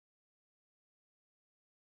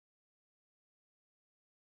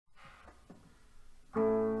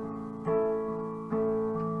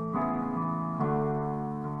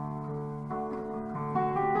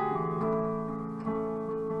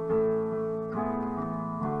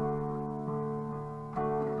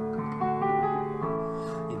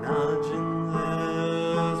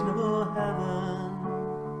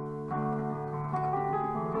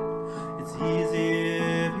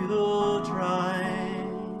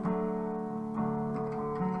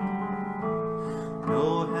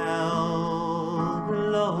no hell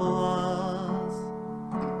below us,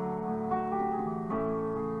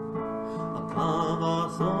 above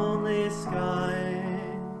us only sky.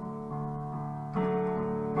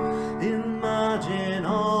 Imagine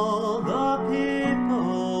all the people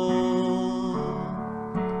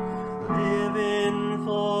living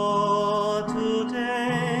for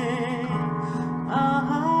today.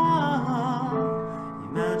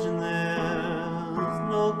 Imagine there's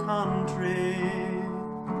no country.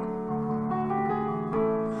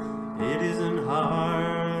 It isn't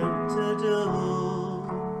hard to do.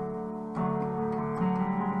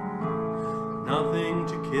 Nothing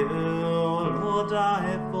to kill or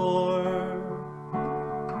die for,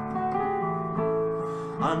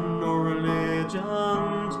 and no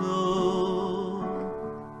religion too.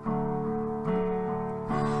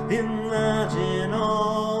 Imagine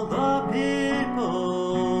all the people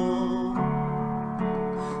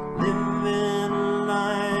living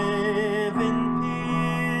life in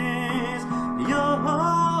peace.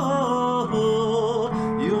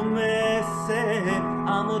 You may say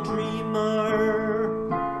I'm a dreamer,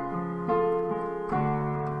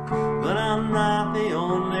 but I'm not the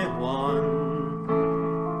only one.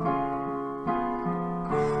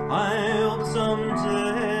 I hope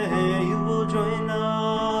someday you will join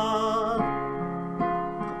us,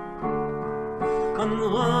 and the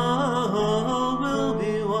world will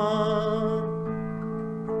be one.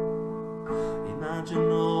 Imagine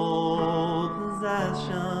no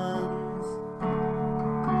possessions.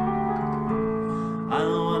 I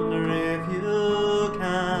wonder if you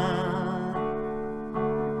can.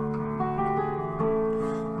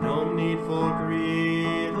 No need for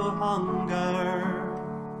greed or hunger,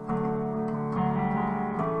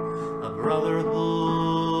 a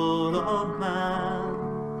brotherhood of man.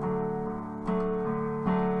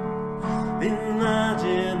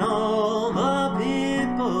 Imagine all the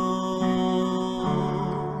people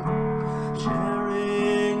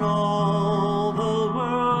sharing all the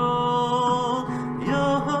world.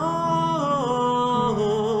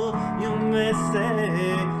 You may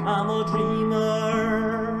say I'm a dreamer,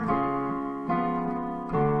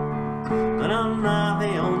 but I'm not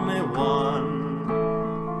the only one.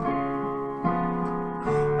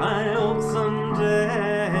 I hope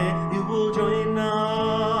someday you will join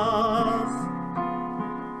us,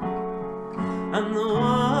 and the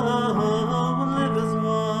world will live as one.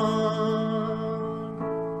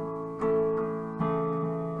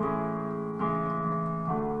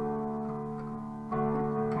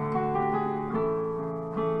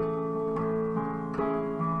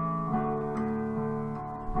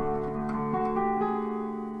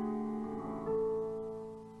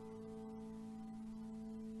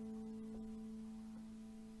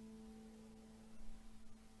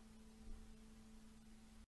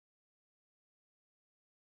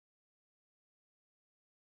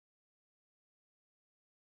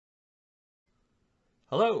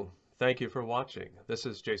 Hello, thank you for watching. This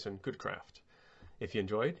is Jason Goodcraft. If you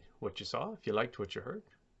enjoyed what you saw, if you liked what you heard,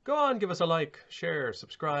 go on, give us a like, share,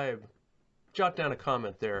 subscribe, jot down a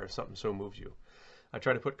comment there if something so moves you. I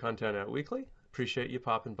try to put content out weekly. Appreciate you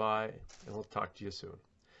popping by, and we'll talk to you soon.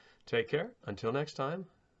 Take care. Until next time,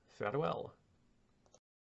 farewell.